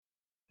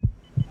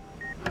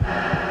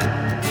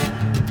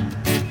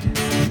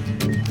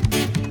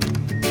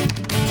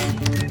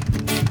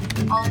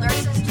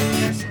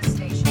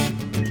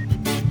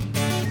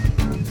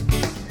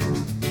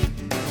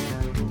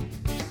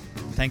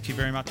Thank you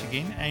very much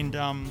again,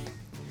 and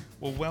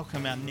we'll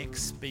welcome our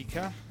next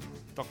speaker,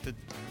 Dr.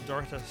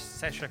 Dorota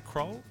Sacha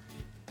Kroll,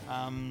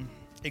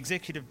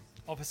 Executive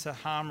Officer,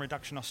 Harm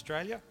Reduction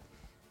Australia,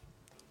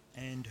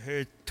 and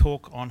her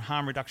talk on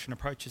harm reduction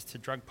approaches to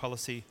drug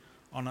policy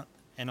on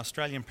an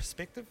Australian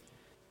perspective.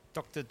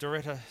 Dr.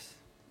 Dorota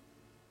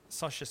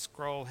Sacha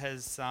Kroll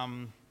has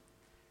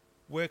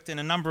worked in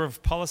a number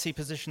of policy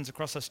positions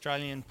across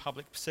Australian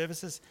public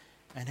services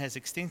and has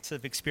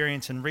extensive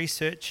experience in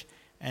research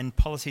and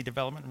policy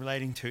development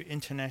relating to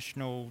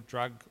international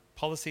drug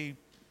policy,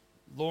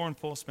 law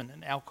enforcement,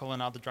 and alcohol and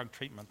other drug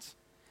treatments.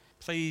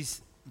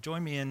 Please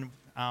join me in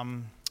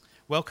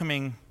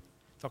welcoming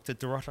Dr.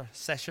 Dorota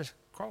Sacha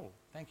Kroll.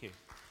 Thank you.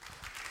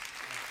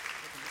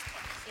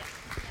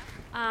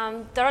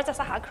 Dorota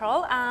Sacha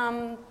Kroll,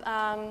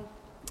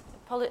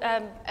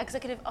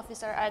 Executive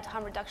Officer at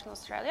Harm Reduction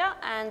Australia,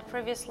 and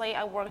previously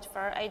I worked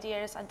for 8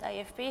 years at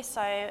AFP,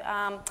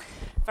 so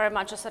very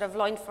much a sort of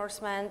law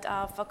enforcement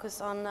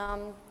focus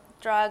on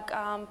drug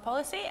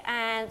policy,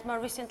 and more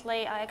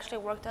recently I actually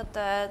worked at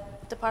the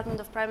Department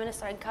of Prime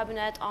Minister and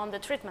Cabinet on the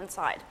treatment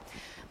side,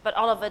 but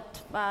all of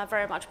it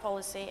very much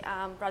policy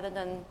rather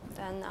than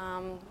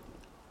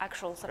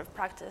actual sort of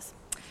practice.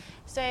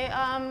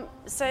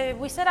 So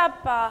we set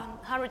up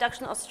Harm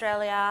Reduction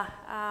Australia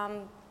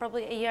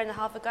probably a year and a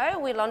half ago.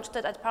 We launched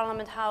it at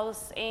Parliament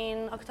House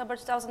in October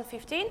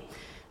 2015.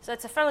 So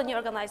it's a fairly new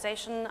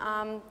organization.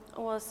 It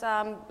was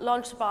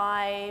launched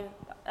by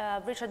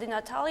Richard Di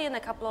Natale and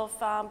a couple of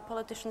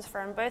politicians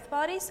from both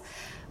parties.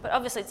 But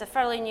obviously it's a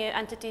fairly new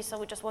entity, so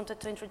we just wanted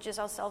to introduce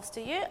ourselves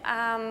to you.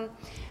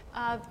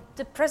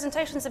 The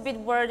presentation is a bit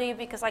wordy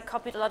because I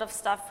copied a lot of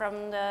stuff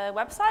from the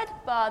website,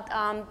 but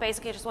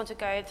basically I just want to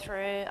go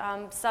through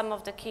some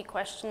of the key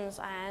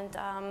questions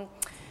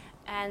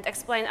and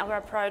explain our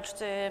approach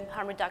to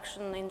harm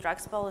reduction in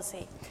drugs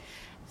policy.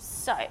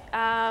 So,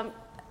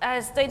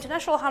 as the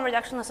International Harm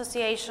Reduction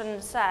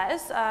Association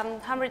says,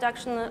 harm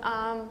reduction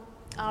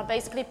are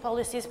basically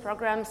policies,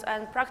 programs,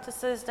 and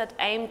practices that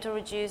aim to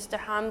reduce the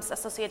harms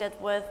associated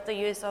with the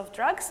use of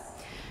drugs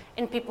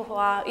in people who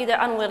are either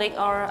unwilling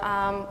or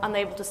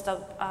unable to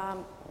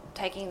stop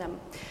taking them.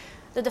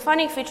 The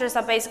defining features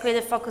are basically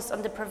the focus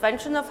on the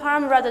prevention of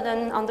harm rather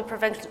than on the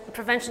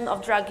prevention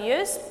of drug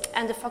use,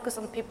 and the focus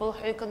on people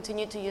who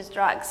continue to use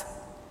drugs.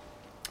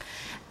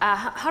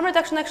 Harm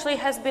reduction actually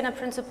has been a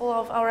principle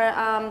of our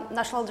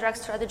national drug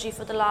strategy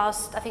for the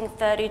last, I think,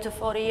 30 to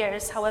 40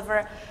 years.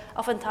 However,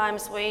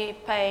 oftentimes we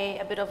pay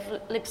a bit of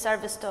lip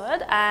service to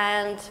it,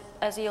 and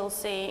as you'll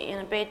see in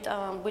a bit,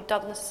 we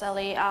don't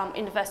necessarily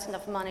invest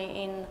enough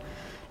money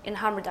in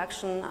harm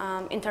reduction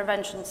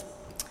interventions.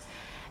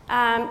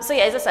 So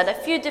yeah, as I said, a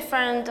few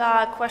different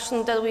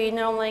questions that we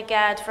normally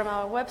get from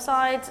our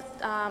website.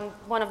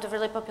 One of the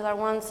really popular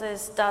ones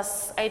is,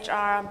 does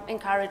HR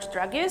encourage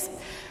drug use?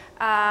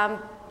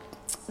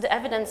 The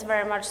evidence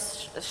very much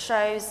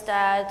shows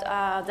that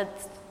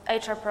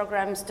HR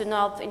programs do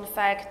not, in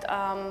fact,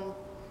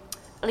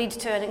 lead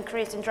to an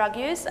increase in drug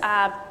use.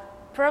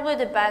 Probably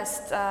the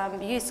best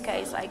use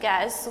case, I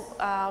guess,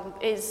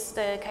 is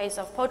the case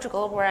of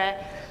Portugal, where,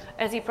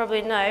 as you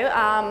probably know,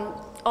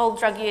 all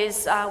drug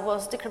use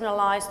was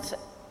decriminalized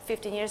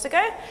 15 years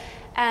ago,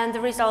 and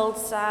the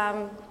results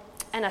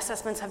and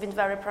assessments have been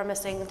very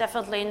promising.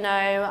 Definitely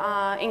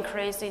no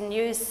increase in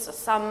use,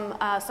 some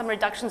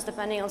reductions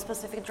depending on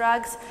specific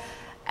drugs,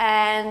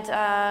 and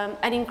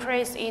an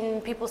increase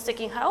in people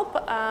seeking help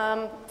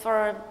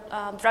for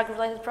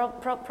drug-related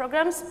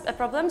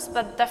problems,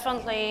 but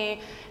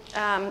definitely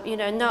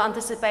no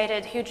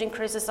anticipated huge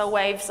increases or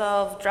waves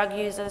of drug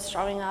users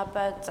showing up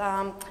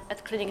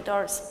at clinic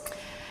doors.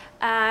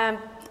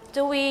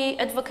 Do we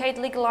advocate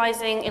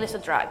legalizing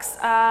illicit drugs?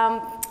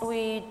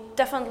 We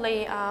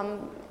definitely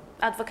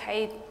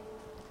advocate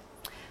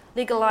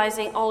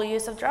legalizing all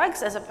use of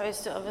drugs, as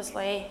opposed to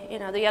obviously,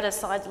 the other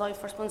side, law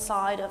enforcement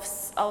side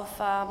of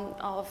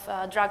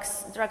drug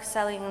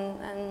selling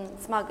and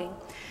smuggling.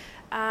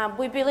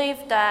 We believe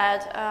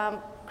that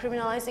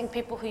criminalizing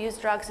people who use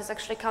drugs is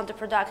actually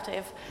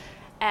counterproductive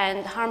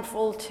and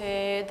harmful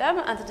to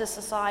them and to the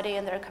society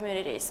and their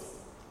communities.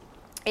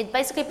 It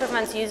basically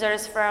prevents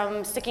users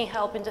from seeking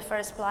help in the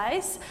first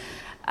place.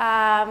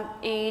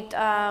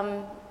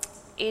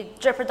 It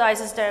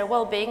jeopardizes their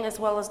well-being as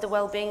well as the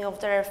well-being of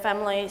their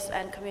families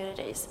and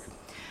communities.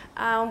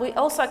 We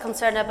also are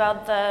concerned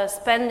about the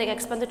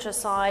expenditure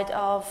side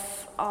of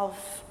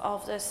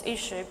this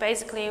issue.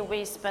 Basically,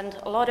 we spend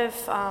a lot of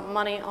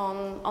money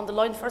on the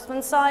law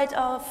enforcement side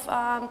of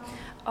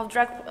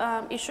drug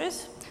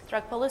issues,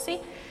 drug policy.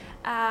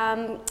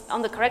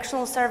 On the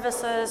correctional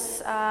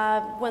services,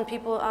 when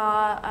people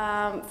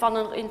are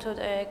funneled into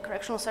the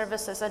correctional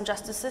services and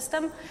justice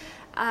system.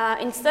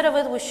 Instead of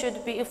it,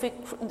 if we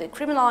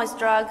criminalize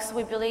drugs,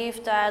 we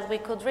believe that we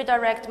could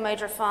redirect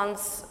major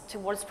funds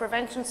towards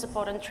prevention,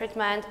 support and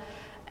treatment,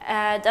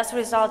 thus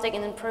resulting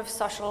in improved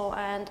social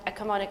and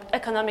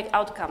economic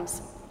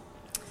outcomes.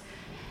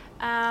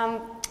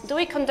 Do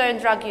we condone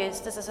drug use?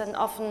 This is an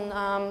often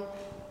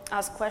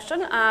asked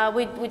question.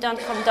 We don't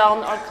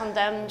condone or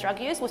condemn drug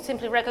use. We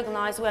simply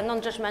recognize, we are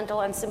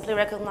non-judgmental and simply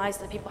recognize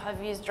that people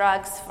have used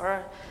drugs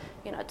for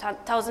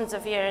thousands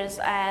of years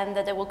and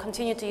that they will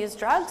continue to use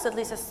drugs, at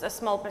least a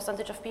small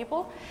percentage of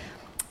people.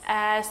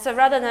 So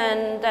rather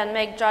than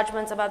make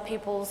judgments about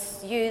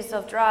people's use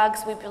of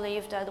drugs, we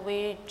believe that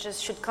we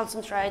just should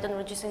concentrate on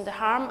reducing the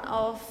harm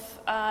of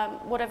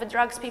whatever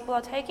drugs people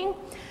are taking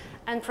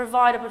and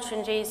provide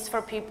opportunities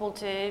for people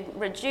to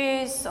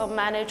reduce or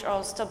manage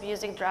or stop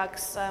using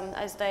drugs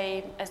as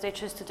they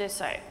choose to do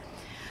so.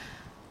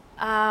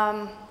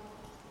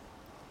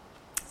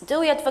 Do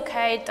we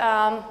advocate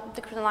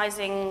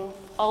decriminalizing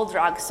all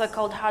drugs,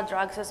 so-called hard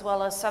drugs, as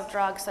well as soft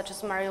drugs such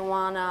as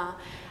marijuana?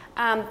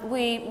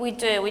 We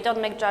do. We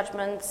don't make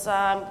judgments,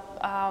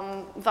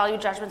 value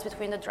judgments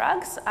between the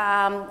drugs.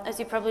 As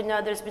you probably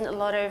know, there's been a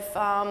lot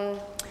of,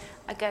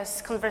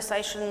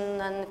 conversation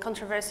and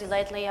controversy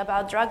lately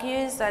about drug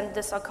use and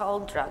the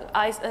so-called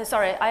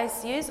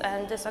ice use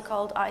and the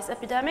so-called ice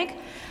epidemic.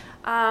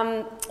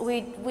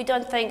 We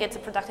don't think it's a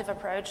productive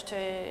approach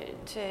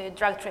to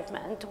drug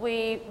treatment.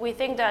 We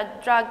think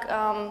that drug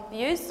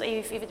use,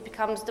 if it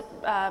becomes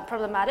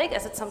problematic,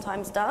 as it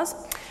sometimes does,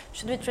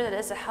 should be treated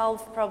as a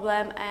health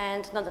problem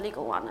and not a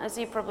legal one. As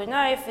you probably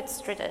know, if it's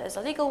treated as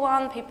a legal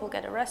one, people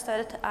get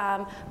arrested,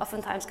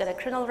 oftentimes get a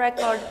criminal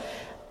record,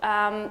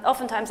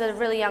 oftentimes at a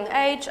really young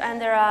age, and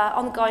there are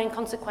ongoing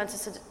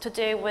consequences to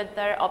do with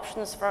their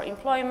options for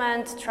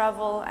employment,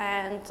 travel,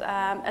 and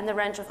a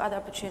range of other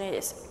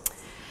opportunities.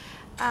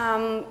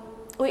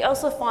 We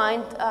also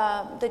find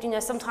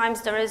that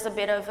sometimes there is a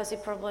bit of, as you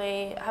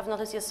probably have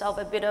noticed yourself,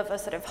 a bit of a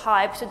sort of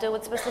hype to do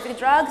with specific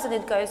drugs, and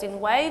it goes in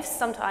waves.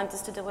 Sometimes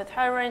it's to do with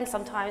heroin,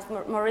 sometimes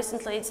more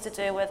recently it's to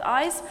do with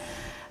ice.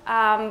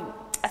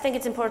 I think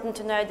it's important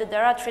to note that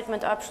there are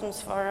treatment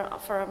options for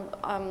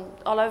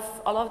all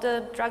of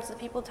the drugs that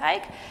people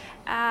take,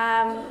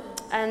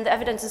 and the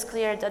evidence is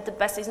clear that the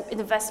best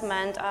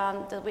investment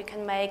that we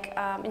can make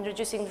in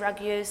reducing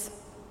drug use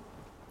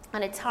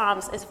and its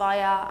harms is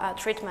via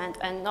treatment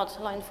and not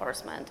law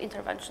enforcement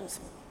interventions.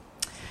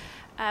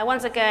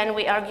 Once again,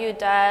 we argue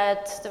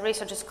that the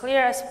research is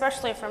clear,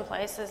 especially from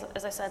places,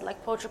 as I said,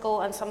 like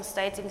Portugal and some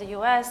states in the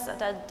US,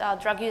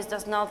 that drug use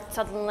does not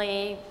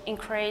suddenly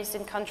increase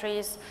in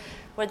countries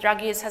where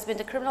drug use has been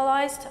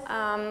decriminalized.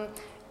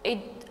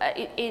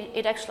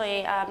 It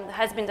actually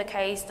has been the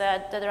case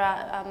that there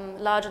are a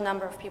larger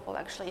number of people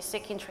actually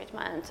seeking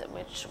treatment,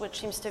 which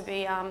seems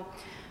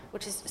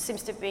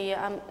to be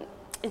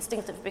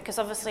instinctive, because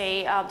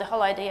obviously the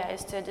whole idea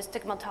is to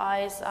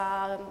destigmatize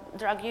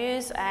drug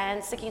use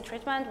and seeking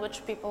treatment,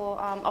 which people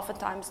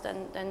oftentimes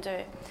then do.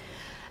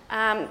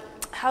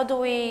 How do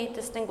we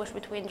distinguish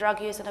between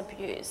drug use and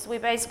abuse? We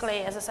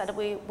basically, as I said,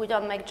 we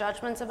don't make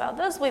judgments about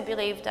this. We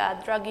believe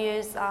that drug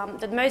use,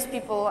 that most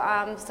people,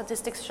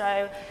 statistics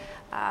show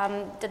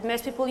that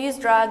most people use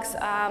drugs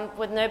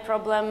with no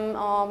problem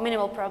or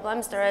minimal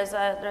problems. There is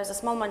a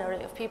small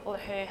minority of people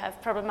who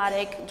have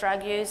problematic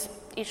drug use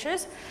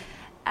issues.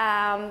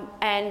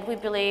 And we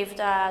believe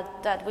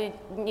that we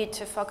need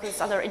to focus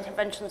other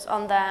interventions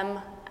on them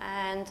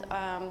and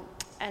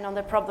on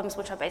the problems,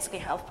 which are basically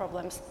health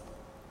problems.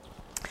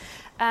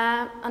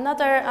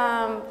 Another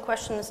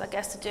question is, I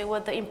guess, to do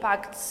with the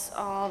impacts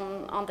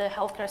on the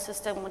healthcare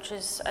system, which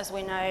is, as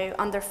we know,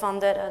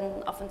 underfunded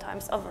and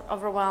oftentimes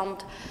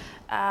overwhelmed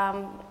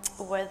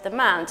with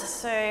demand.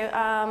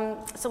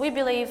 So we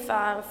believe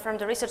from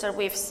the research that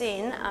we've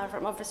seen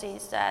from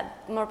overseas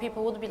that more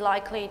people would be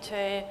likely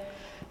to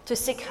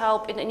seek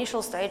help in the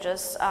initial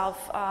stages of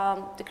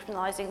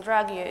decriminalizing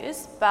drug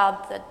use,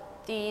 but that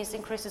these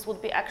increases would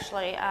be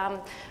actually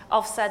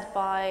offset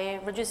by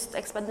reduced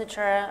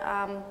expenditure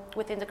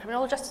within the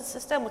criminal justice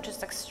system, which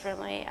is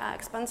extremely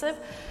expensive,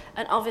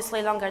 and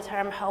obviously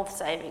longer-term health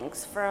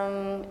savings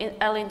from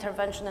early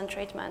intervention and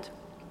treatment.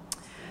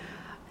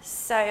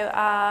 So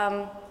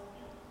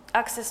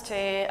access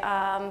to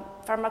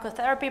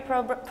pharmacotherapy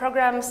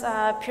programs,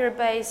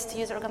 peer-based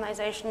user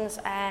organizations,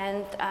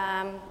 and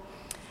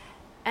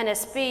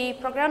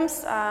NSP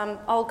programs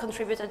all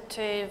contributed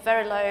to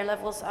very low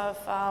levels of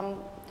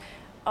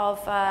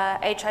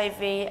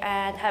HIV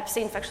and Hep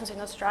C infections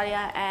in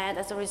Australia, and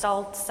as a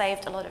result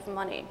saved a lot of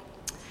money.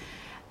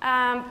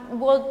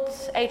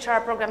 What HR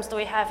programs do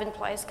we have in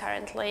place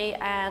currently,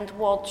 and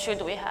what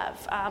should we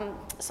have?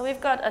 So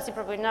we've got, as you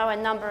probably know, a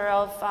number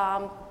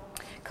of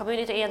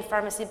community and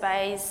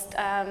pharmacy-based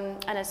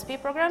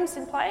NSP programs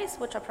in place,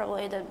 which are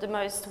probably the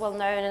most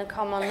well-known and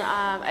common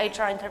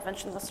HR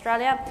intervention in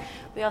Australia.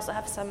 We also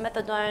have some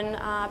methadone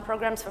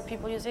programs for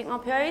people using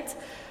opioids.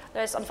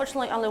 There's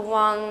unfortunately only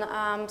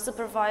one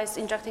supervised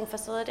injecting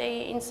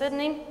facility in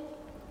Sydney.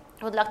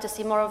 I would like to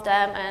see more of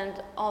them,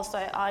 and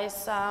also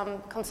ice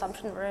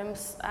consumption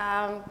rooms.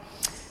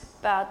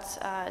 But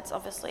it's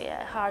obviously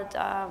a hard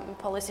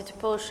policy to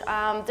push.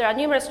 There are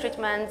numerous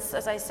treatments,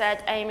 as I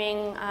said,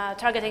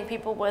 targeting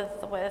people with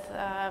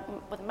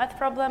meth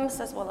problems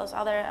as well as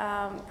other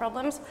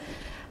problems,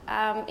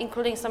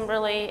 including some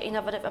really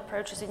innovative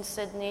approaches in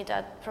Sydney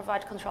that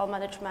provide control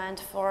management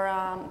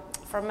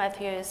for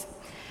meth use.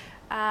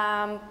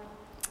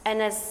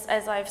 And as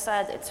I've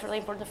said, it's really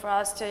important for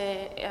us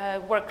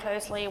to work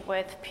closely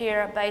with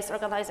peer-based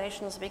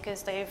organizations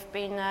because they've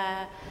been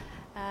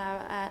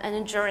an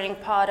enduring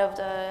part of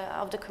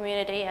the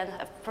community and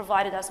have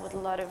provided us with a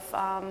lot of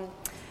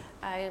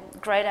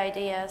great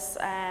ideas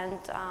and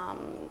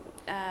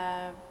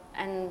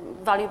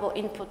valuable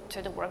input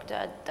to the work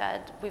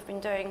that we've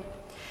been doing.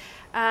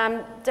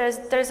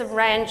 There's a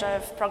range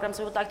of programs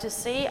we would like to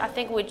see. I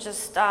think we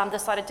just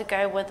decided to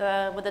go with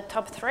the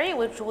top 3,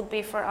 which would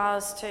be for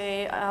us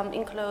to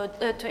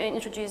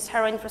introduce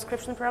heroin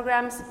prescription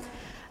programs,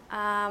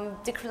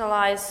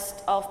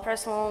 decriminalized of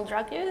personal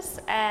drug use,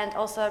 and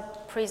also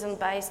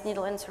prison-based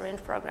needle and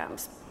syringe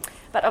programs.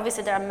 But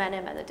obviously there are many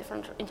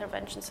different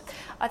interventions.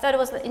 I thought it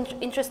was an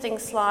interesting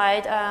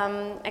slide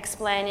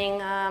explaining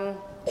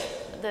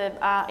the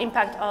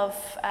impact of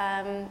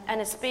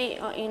NSP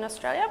in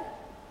Australia.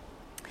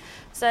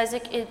 So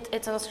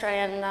it's an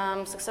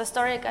Australian success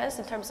story, I guess,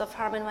 in terms of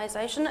harm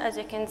minimization. As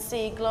you can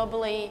see,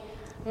 globally,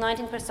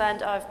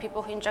 19% of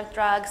people who inject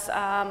drugs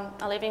are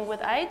living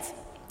with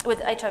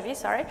HIV.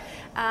 Sorry.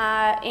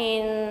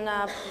 In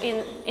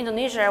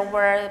Indonesia,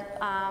 where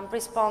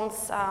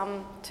response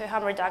to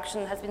harm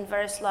reduction has been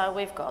very slow,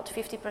 we've got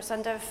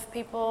 50% of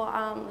people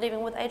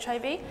living with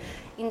HIV.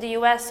 In the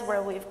US,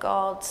 where we've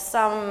got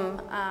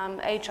some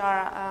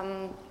HR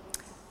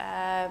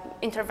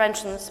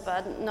interventions,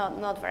 but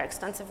not very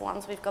extensive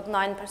ones. We've got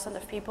 9%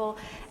 of people,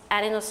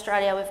 and in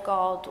Australia we've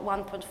got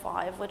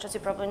 1.5, which, as you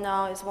probably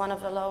know, is one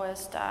of the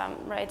lowest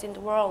rates in the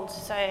world.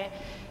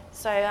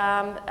 So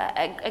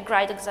a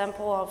great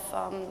example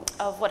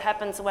of what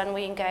happens when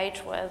we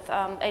engage with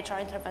HR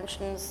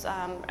interventions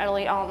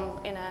early on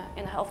in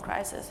a health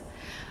crisis.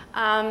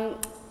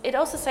 It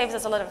also saves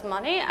us a lot of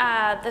money.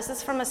 This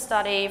is from a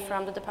study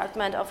from the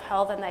Department of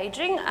Health and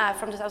Aging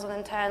from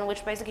 2010,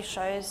 which basically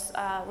shows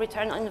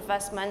return on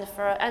investment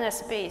for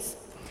NSPs.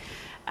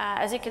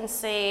 As you can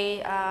see,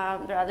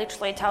 there are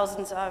literally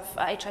thousands of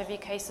HIV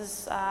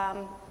cases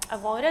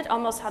avoided,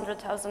 almost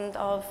 100,000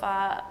 of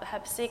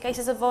Hep C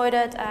cases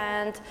avoided,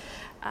 and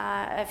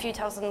a few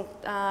thousand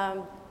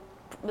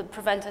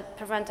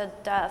prevented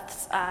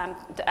deaths.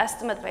 The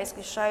estimate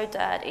basically showed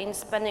that in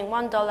spending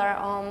 $1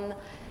 on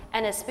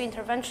NSP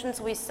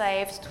interventions, we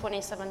saved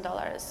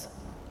 $27.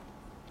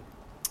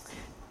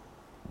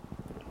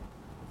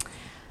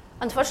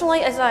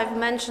 Unfortunately, as I've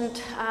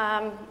mentioned,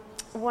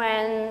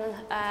 when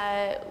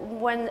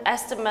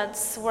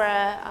estimates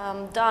were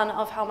done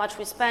of how much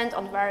we spent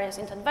on various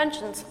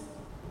interventions,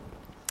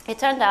 it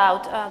turned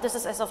out, this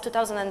is as of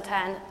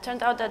 2010,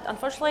 turned out that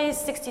unfortunately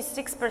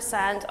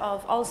 66%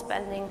 of all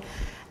spending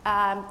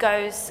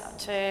goes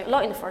to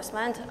law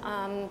enforcement,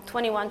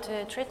 21%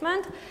 to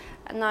treatment,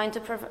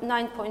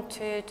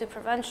 9.2% to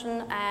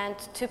prevention, and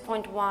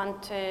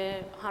 2.1%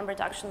 to harm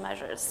reduction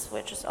measures,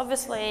 which is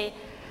obviously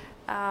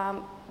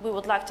we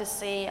would like to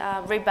see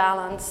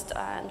rebalanced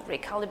and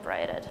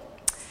recalibrated.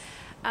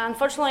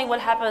 Unfortunately, what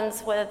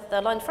happens with the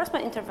law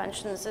enforcement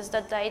interventions is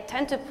that they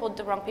tend to put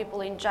the wrong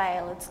people in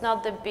jail. It's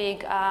not the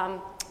big,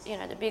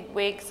 the big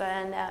wigs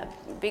and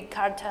big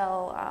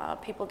cartel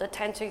people that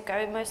tend to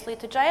go mostly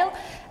to jail.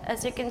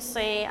 As you can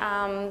see,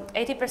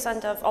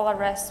 80% of all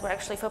arrests were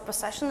actually for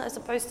possession as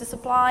opposed to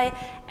supply,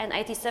 and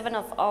 87%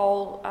 of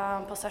all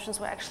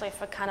possessions were actually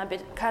for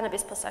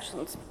cannabis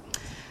possessions.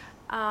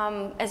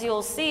 As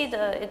you'll see,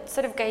 it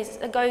sort of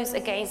goes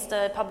against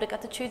the public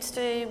attitudes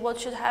to what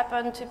should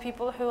happen to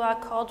people who are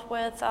caught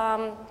with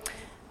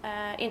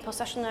in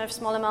possession of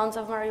small amounts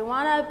of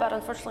marijuana, but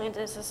unfortunately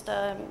this is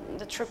the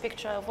true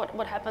picture of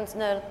what happens in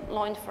the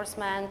law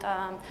enforcement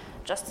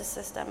justice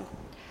system.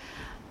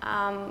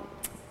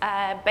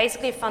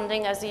 Basically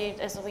funding, as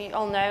we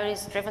all know,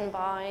 is driven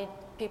by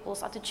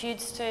people's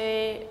attitudes to,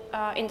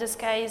 in this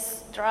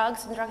case,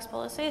 drugs and drugs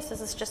policies.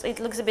 This is just, it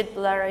looks a bit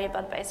blurry,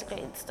 but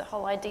basically it's the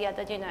whole idea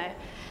that,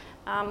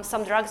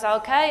 some drugs are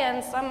okay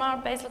and some are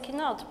basically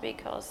not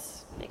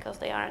because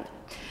they aren't.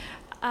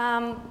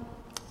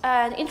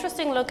 An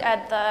interesting look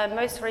at the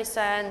most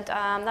recent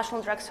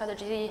National Drug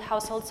Strategy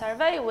Household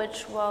Survey,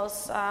 which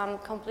was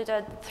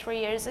completed 3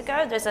 years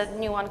ago. There's a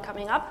new one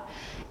coming up.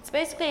 It's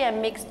basically a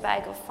mixed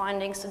bag of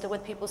findings to do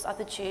with people's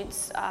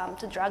attitudes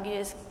to drug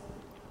use.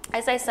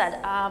 As I said,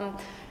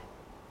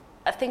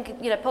 I think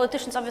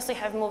politicians obviously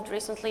have moved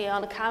recently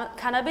on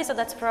cannabis, so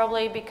that's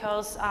probably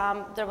because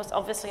there was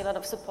obviously a lot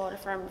of support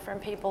from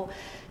people.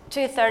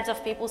 2/3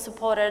 of people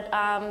supported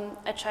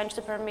a change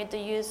to permit the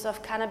use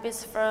of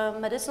cannabis for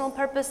medicinal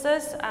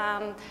purposes,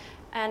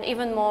 and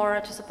even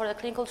more to support a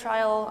clinical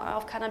trial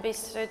of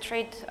cannabis to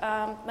treat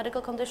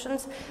medical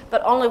conditions.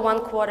 But only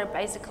 1/4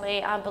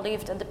 basically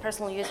believed that the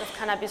personal use of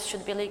cannabis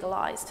should be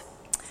legalized.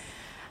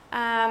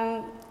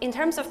 In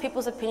terms of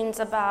people's opinions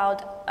about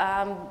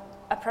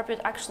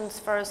appropriate actions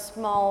for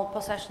small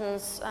possession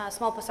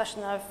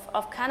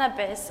of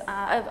cannabis,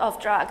 of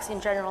drugs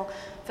in general,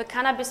 for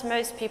cannabis,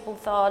 most people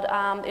thought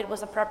it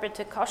was appropriate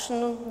to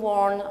caution,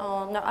 warn,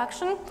 or no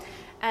action.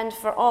 And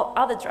for all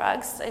other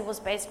drugs, it was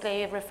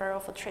basically a referral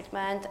for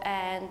treatment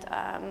and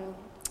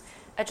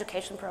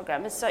education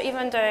programs. So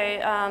even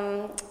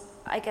though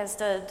I guess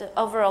the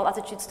overall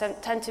attitudes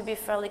tend to be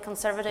fairly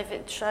conservative.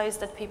 It shows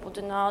that people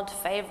do not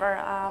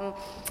favor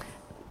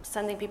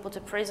sending people to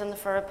prison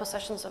for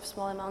possessions of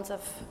small amounts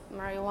of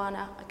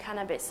marijuana or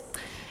cannabis.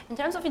 In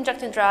terms of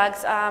injecting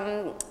drugs,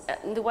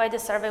 the way the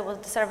survey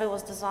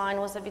was designed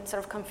was a bit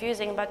sort of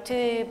confusing, but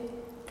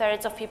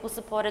 2/3 of people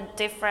supported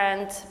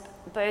different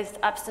both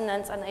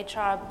abstinence and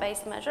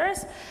HR-based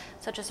measures,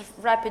 such as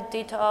rapid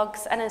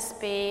detox,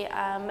 NSP,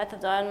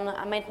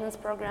 methadone, maintenance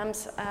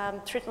programs,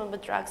 treatment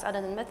with drugs other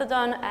than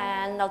methadone,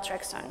 and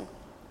naltrexone.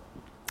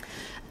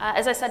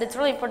 As I said, it's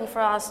really important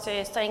for us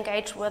to stay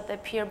engaged with the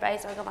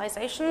peer-based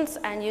organizations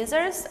and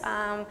users.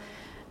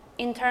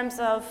 In terms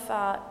of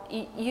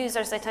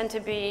users, they tend to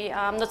be,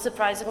 not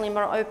surprisingly,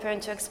 more open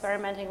to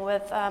experimenting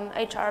with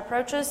HR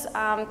approaches.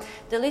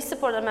 The least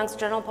support amongst the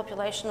general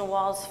population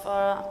was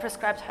for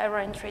prescribed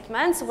heroin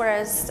treatments,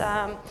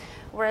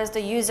 whereas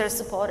the users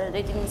supported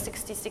it in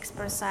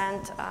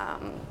 66%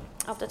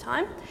 of the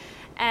time.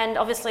 And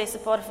obviously,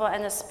 support for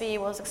NSP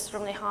was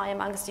extremely high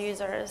amongst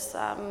users,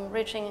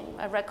 reaching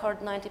a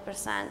record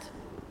 90%.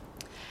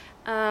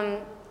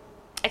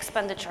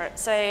 Expenditure.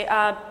 So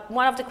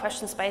one of the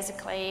questions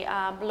basically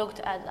looked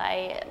at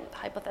a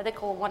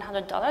hypothetical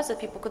 $100 that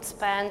people could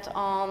spend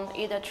on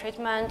either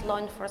treatment, law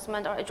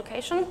enforcement, or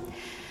education,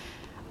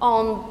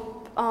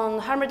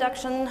 on harm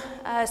reduction,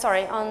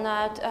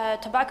 on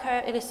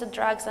tobacco, illicit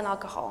drugs, and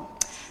alcohol.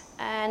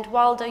 And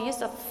while the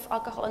use of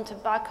alcohol and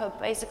tobacco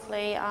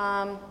basically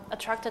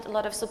attracted a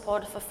lot of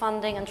support for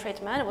funding and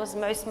treatment, it was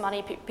most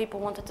money people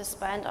wanted to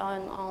spend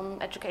on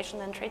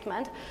education and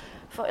treatment.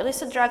 For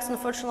illicit drugs,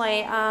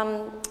 unfortunately,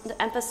 the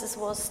emphasis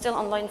was still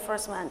on law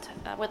enforcement,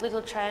 with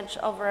little change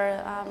over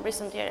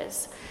recent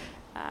years.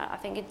 I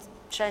think it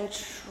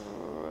changed,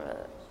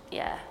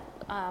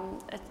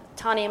 a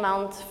tiny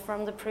amount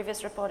from the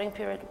previous reporting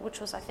period, which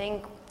was, I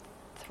think,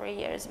 3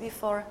 years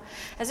before.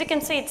 As you can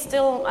see, it's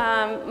still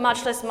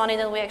much less money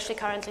than we're actually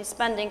currently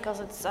spending, because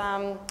it's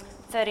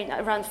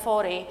around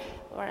 40,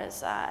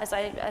 whereas as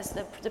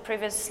the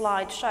previous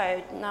slide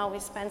showed, now we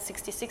spend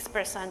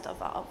 66%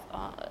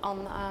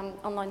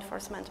 on law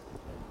enforcement.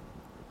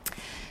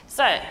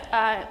 So,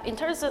 in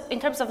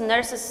terms of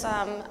nurses'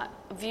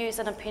 views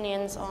and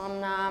opinions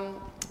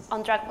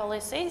on drug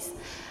policies,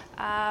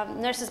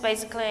 nurses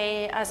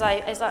basically, as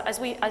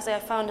I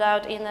found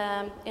out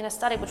in a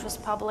study which was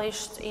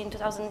published in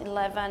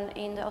 2011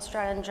 in the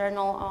Australian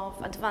Journal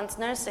of Advanced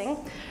Nursing,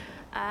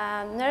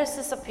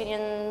 nurses'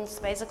 opinions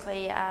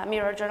basically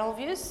mirror general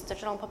views, the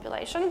general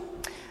population.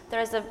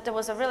 There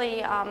was a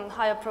really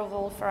high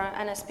approval for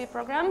NSP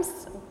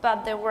programs,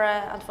 but there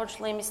were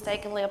unfortunately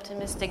mistakenly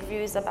optimistic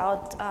views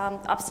about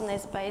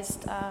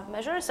abstinence-based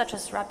measures such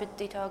as rapid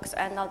detox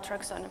and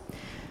naltrexone,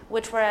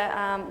 which were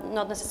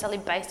not necessarily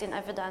based in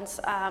evidence.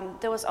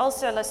 There was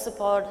also less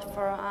support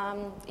for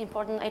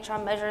important HR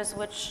measures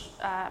which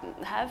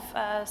have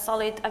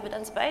solid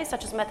evidence base,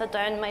 such as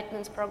methadone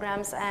maintenance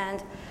programs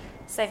and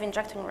safe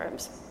injecting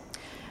rooms.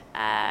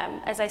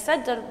 As I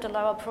said, the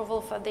low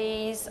approval for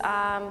these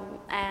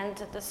and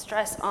the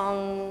stress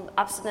on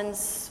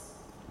abstinence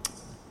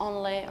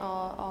only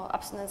or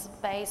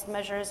abstinence-based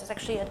measures is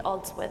actually at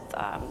odds with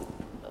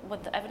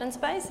the evidence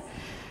base.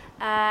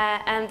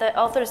 And the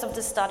authors of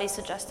the study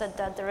suggested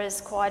that there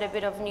is quite a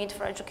bit of need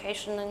for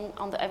education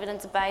on the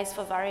evidence base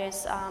for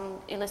various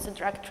illicit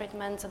drug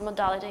treatments and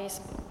modalities.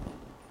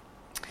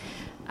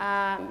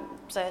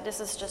 So this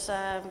is just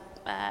a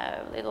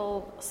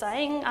little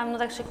saying. I'm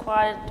not actually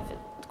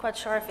quite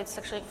sure if it's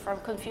actually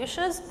from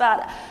Confucius,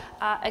 but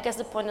I guess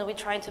the point that we're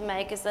trying to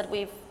make is that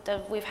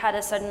we've had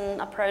a certain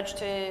approach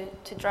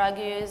to drug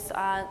use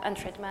and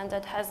treatment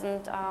that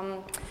hasn't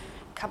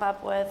come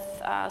up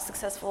with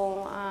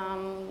successful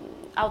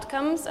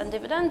outcomes and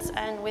dividends,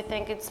 and we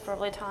think it's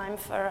probably time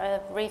for a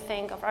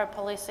rethink of our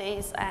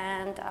policies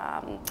and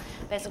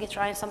basically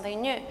trying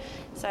something new.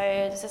 So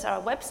this is our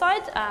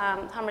website,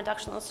 Harm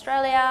Reduction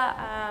Australia,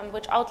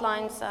 which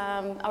outlines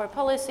our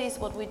policies,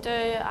 what we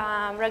do,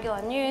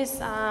 regular news,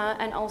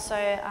 and also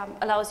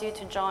allows you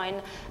to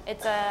join.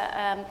 It's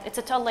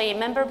a totally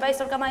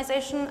member-based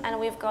organization, and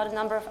we've got a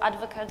number of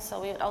advocates,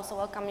 so we would also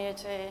welcome you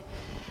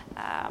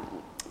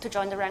to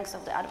join the ranks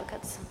of the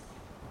advocates.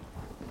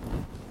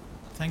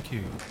 Thank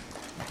you.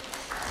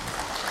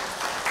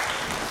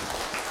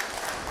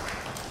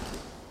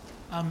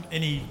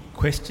 Any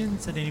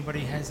questions that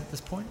anybody has at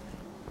this point?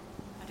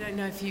 I don't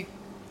know if you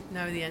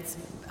know the answer.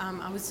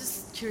 I was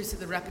just curious of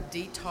the rapid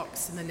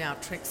detox and the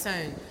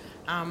naltrexone.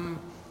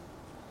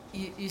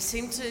 You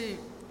seem to...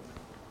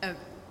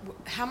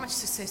 how much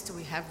success do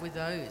we have with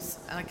those?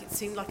 Like, it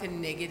seemed like a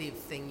negative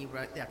thing you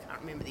wrote there. I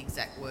can't remember the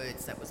exact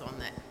words that was on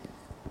that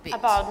bit.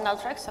 About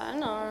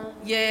naltrexone, or?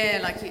 Yeah,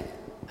 like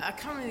I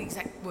can't remember the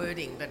exact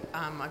wording, but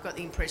I got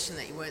the impression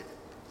that you weren't...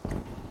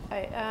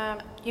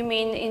 You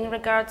mean in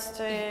regards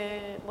to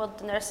what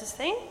the nurses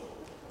think?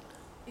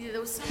 Yeah,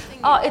 there was something...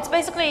 Oh, it's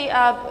basically...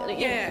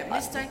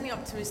 mistakenly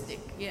optimistic,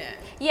 yeah.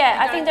 Yeah,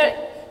 I think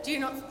that... Do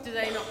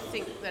they not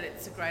think that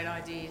it's a great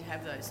idea to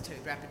have those two,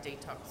 rapid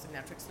detox and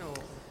naltrexone,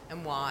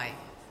 and why?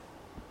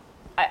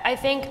 I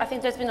think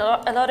there's been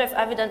a lot of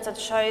evidence that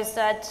shows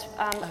that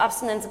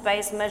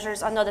abstinence-based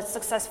measures are not as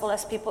successful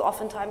as people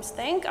oftentimes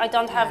think. I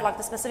don't have like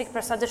the specific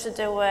percentage to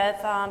do with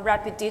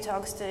rapid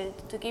detox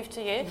to give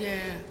to you. Yeah.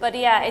 But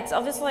yeah, it's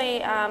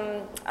obviously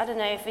I don't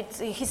know if it's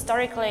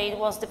historically it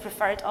was the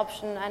preferred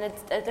option, and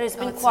there's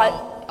been quite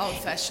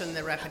old-fashioned,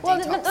 the rapid detox. Well,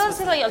 not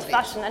necessarily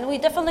old-fashioned, and we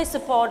definitely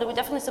support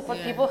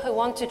Yeah. people who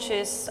want to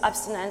choose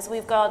abstinence.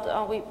 We've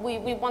got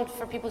we want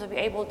for people to be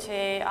able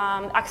to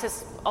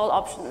access all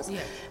options.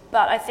 Yeah.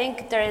 But I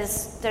think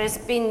there's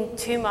been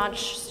too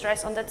much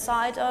stress on that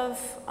side of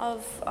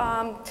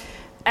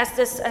as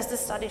the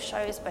study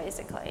shows,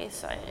 basically.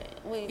 So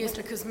Yes,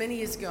 because many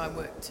years ago I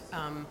worked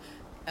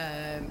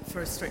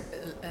for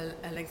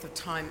a length of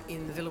time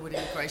in the Villawood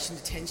Immigration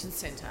Detention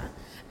Centre,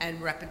 and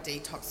rapid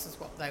detox is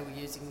what they were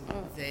using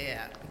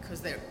there,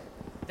 because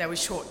they were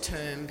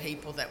short-term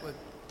people that were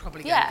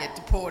probably going to get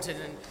deported,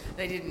 and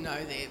they didn't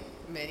know their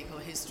medical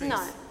histories.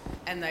 No.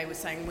 And they were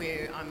saying,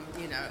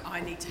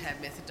 I need to have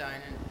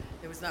methadone, and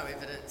there was no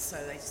evidence, so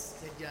they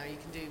said, you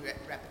can do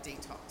rapid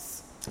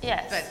detox.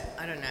 Yes. But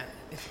I don't know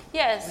if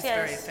yes, it was yes.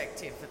 very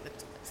effective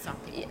at some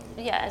people.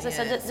 Yeah, as I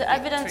said, it's the a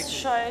bit evidence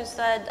tricky. shows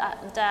that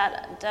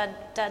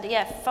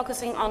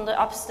focusing on the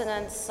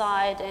abstinence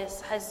side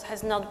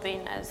has not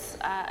been as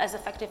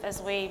effective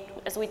as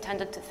we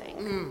tended to think.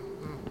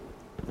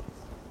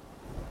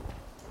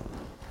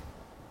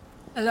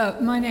 Hello,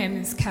 my name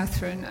is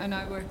Catherine and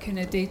I work in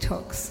a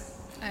detox,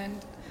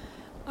 and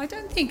I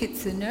don't think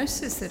it's the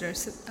nurses that are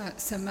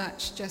so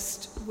much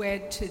just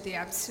wed to the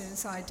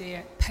abstinence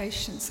idea,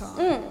 patients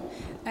are.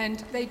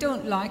 And they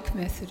don't like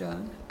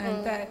methadone,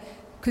 and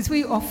because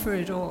we offer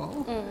it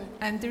all,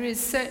 and there is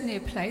certainly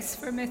a place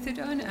for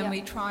methadone, and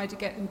we try to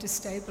get them to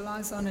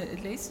stabilise on it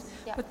at least,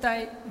 but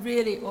they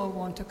really all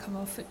want to come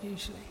off it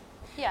usually.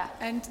 Yeah.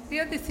 And the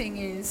other thing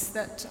is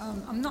that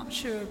I'm not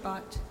sure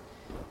about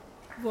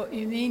what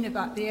you mean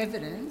about the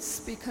evidence,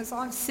 because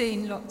I've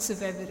seen lots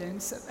of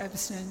evidence of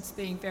abstinence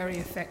being very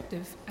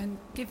effective and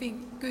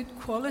giving good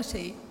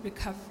quality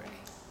recovery.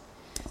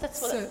 That's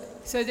what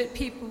So that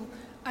people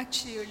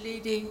actually are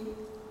leading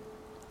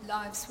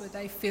lives where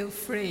they feel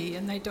free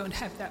and they don't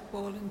have that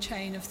ball and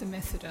chain of the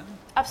methadone.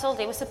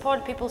 Absolutely, we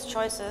support people's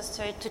choices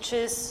to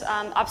choose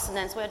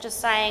abstinence. We're just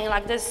saying,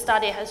 like, this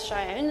study has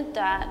shown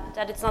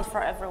that it's not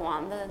for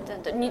everyone.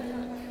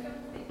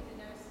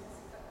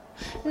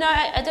 No,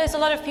 there's a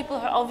lot of people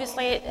who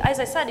obviously, as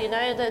I said,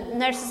 the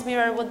nurses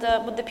mirror what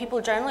the people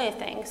generally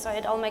think, so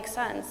it all makes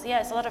sense.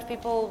 Yes, a lot of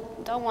people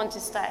don't want to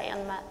stay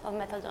on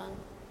methadone.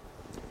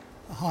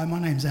 Hi, my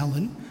name's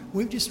Alan.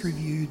 We've just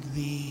reviewed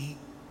the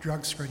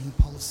drug screening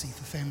policy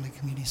for family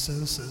community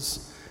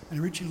services, and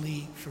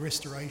originally for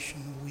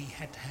restoration we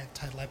had to have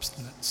total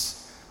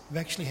abstinence. We've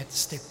actually had to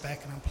step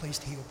back, and I'm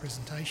pleased to hear your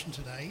presentation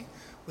today.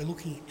 We're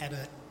looking at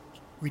a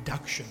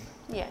reduction.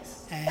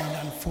 Yes.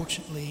 And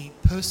unfortunately,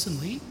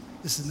 personally,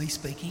 this is me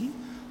speaking,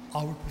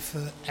 I would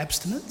prefer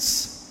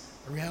abstinence.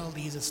 The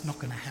reality is it's not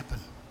going to happen.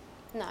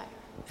 No.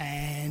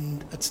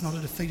 And it's not a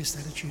defeatist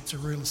attitude, it's a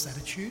realist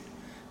attitude.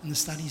 And the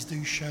studies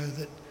do show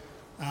that,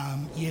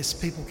 yes,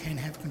 people can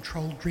have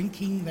controlled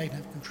drinking, they can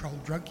have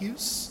controlled drug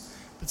use,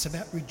 but it's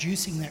about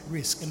reducing that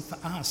risk. And for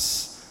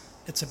us,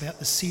 it's about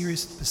the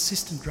serious,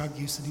 persistent drug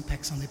use that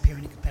impacts on their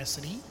parenting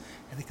capacity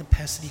and the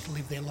capacity to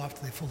live their life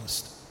to their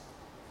fullest.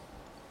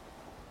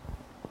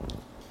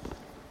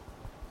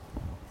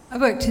 I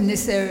worked in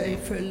this area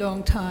for a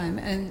long time,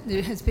 and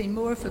there has been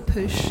more of a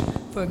push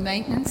for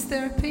maintenance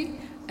therapy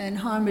and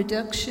harm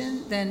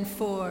reduction than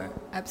for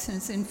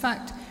abstinence. In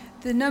fact,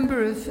 the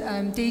number of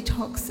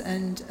detox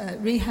and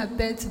rehab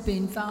beds have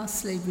been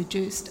vastly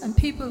reduced, and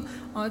people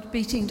are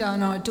beating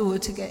down our door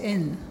to get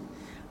in.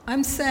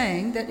 I'm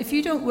saying that if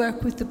you don't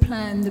work with the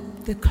plan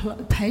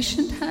the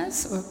patient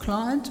has, or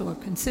client, or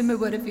consumer,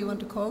 whatever you want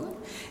to call it,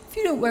 if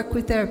you don't work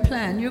with their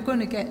plan, you're going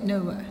to get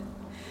nowhere.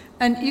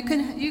 And you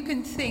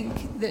can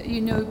think that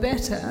you know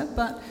better,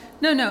 but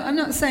no, I'm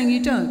not saying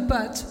you don't,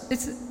 but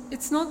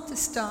it's not the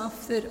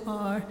staff that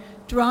are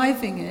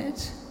driving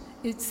it,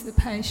 it's the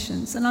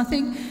patients. And I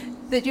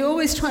think that you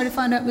always try to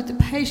find out what the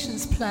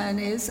patient's plan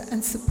is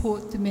and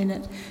support them in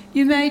it.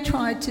 You may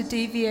try to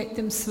deviate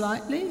them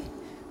slightly,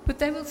 but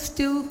they will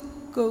still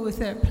go with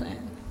their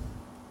plan.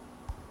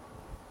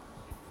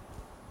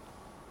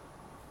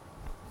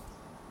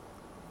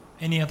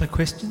 Any other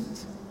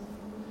questions?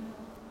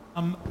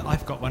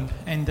 I've got one,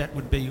 and that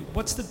would be,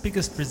 what's the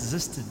biggest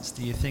resistance,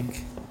 do you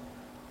think,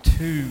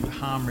 to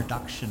harm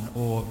reduction,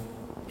 or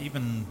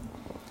even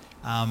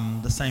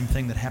the same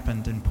thing that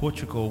happened in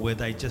Portugal, where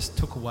they just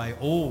took away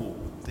all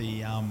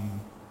the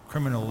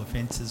criminal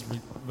offences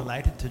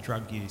related to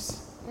drug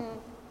use?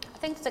 I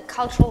think the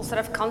cultural sort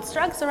of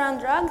constructs around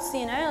drugs,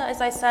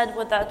 as I said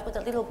with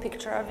that little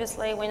picture,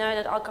 obviously we know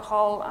that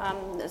alcohol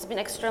has been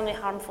extremely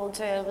harmful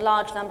to a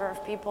large number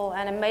of people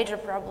and a major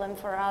problem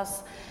for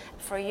us,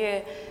 for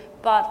you.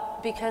 But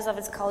because of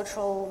its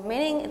cultural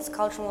meaning, its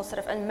cultural sort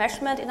of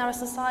enmeshment in our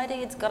society,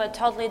 it's got a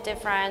totally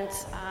different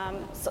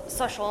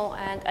social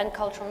and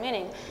cultural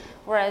meaning.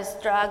 Whereas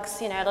drugs,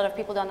 a lot of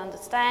people don't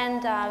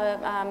understand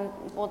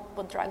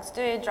what drugs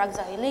do. Drugs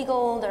are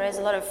illegal. There is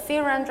a lot of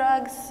fear around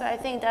drugs. I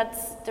think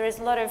there is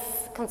a lot of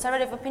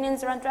conservative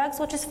opinions around drugs,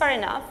 which is fair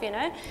enough.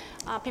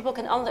 People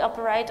can only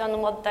operate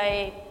on what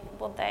they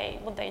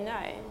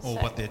know. Or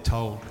what they're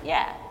told.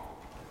 Yeah.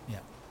 Yeah.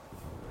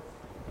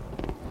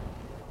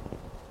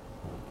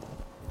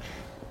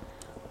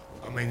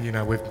 I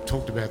mean, we've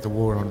talked about the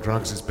war on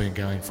drugs has been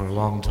going for a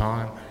long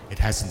time. It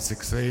hasn't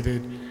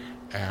succeeded.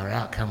 Our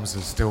outcomes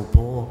are still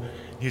poor.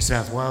 New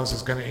South Wales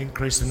is going to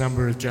increase the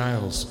number of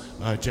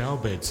jail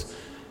beds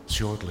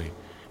shortly.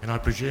 And I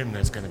presume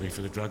that's going to be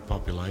for the drug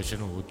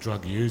population or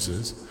drug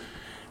users.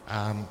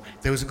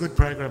 There was a good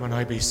program on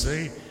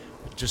ABC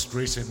just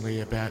recently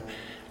about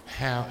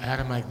how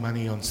to make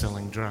money on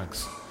selling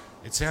drugs.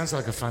 It sounds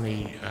like a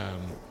funny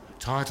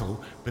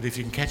title, but if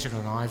you can catch it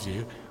on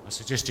iView, I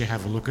suggest you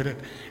have a look at it.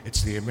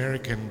 It's the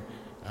American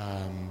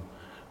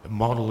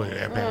model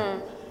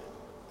about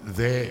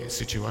their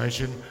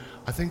situation.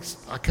 I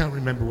can't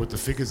remember what the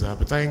figures are,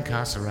 but they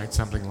incarcerate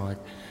something like,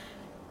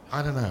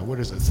 I don't know, what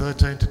is it,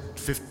 13 to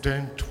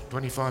 15,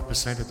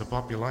 25% of the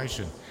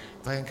population.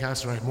 They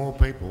incarcerate more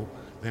people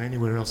than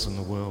anywhere else in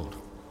the world.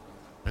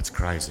 That's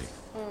crazy.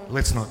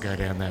 Let's not go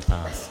down that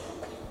path.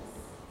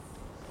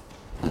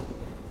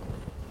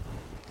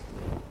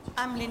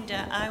 I'm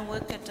Linda. I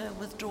work at a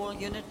withdrawal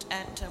unit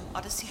at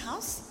Odyssey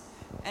House,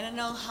 and I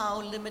know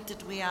how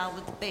limited we are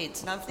with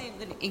beds. Now, if they're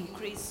going to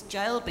increase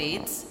jail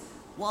beds,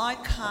 why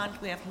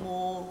can't we have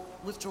more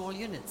withdrawal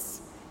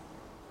units?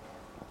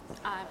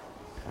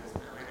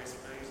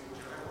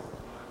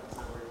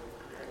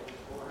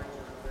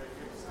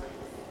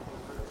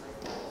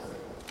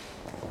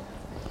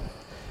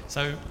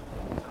 So,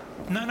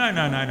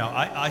 no.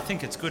 I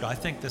think it's good. I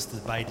think this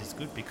debate is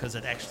good because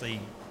it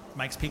actually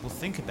makes people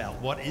think about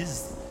what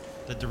is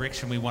the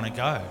direction we want to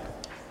go.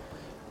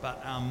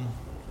 But are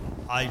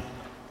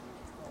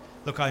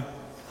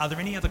there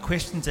any other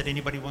questions that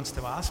anybody wants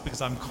to ask?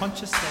 Because I'm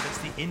conscious that it's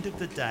the end of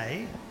the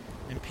day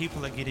and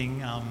people are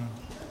getting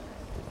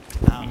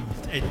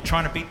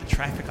trying to beat the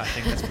traffic. I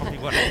think that's probably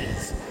what it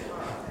is.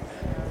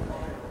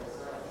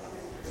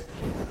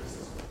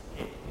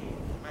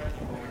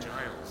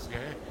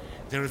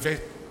 There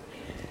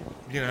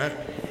are,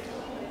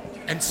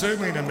 and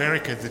certainly in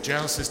America, the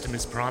jail system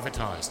is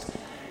privatised,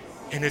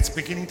 and it's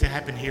beginning to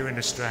happen here in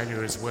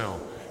Australia as well.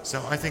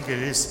 So I think it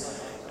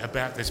is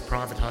about this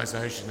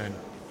privatisation and,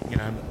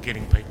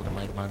 getting people to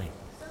make money.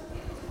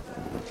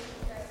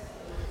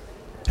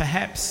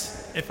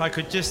 Perhaps, if I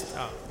could just,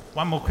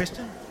 one more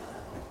question.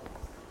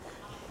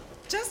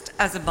 Just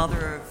as a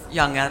mother of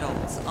young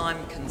adults,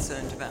 I'm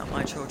concerned about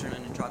my children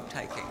and drug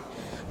taking.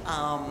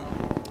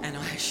 And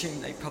I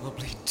assume they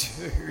probably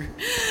do.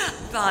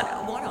 But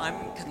what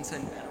I'm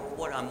concerned about, or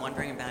what I'm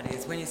wondering about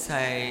is when you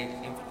say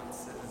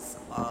influences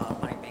are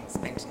money being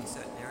spent in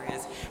certain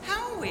areas,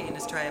 how are we in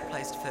Australia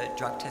placed for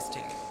drug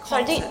testing?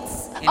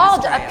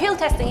 The pill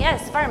testing,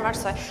 yes, very much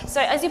so. So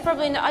as you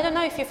probably know, I don't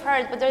know if you've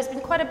heard, but there's been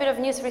quite a bit of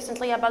news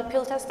recently about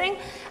pill testing.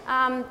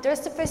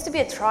 There's supposed to be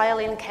a trial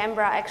in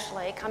Canberra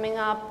actually coming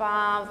up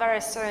very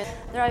soon.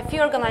 There are a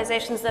few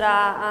organisations that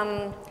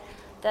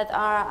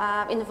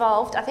are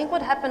involved. I think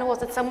what happened was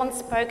that someone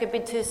spoke a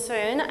bit too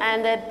soon,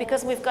 and that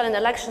because we've got an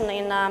election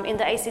in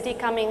the ACT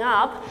coming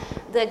up,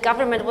 the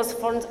government was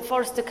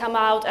forced to come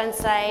out and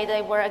say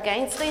they were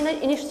against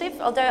the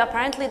initiative, although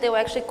apparently they were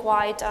actually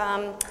quite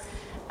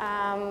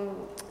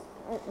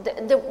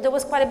there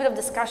was quite a bit of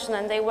discussion,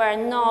 and they were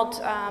not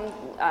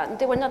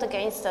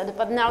against it.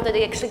 But now that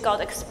they actually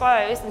got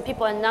exposed and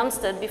people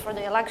announced it before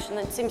the election,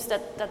 it seems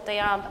that they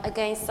are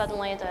against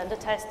suddenly the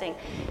testing.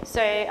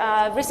 So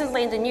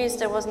recently in the news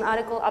there was an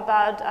article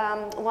about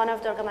one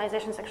of the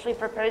organizations actually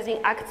proposing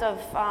acts of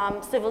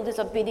civil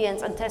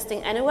disobedience and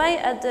testing anyway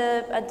at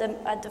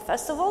the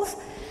festivals,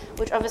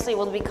 which obviously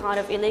would be kind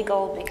of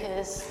illegal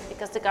because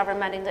the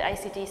government in the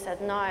ACT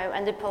said no,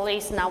 and the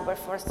police now were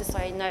forced to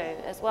say no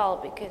as well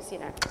because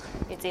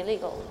it's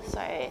illegal.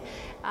 So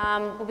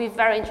we'll be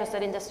very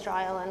interested in this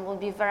trial, and we'll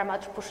be very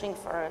much pushing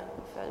for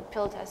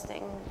pill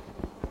testing.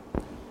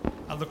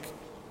 Look,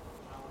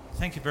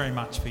 thank you very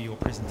much for your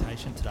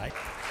presentation today.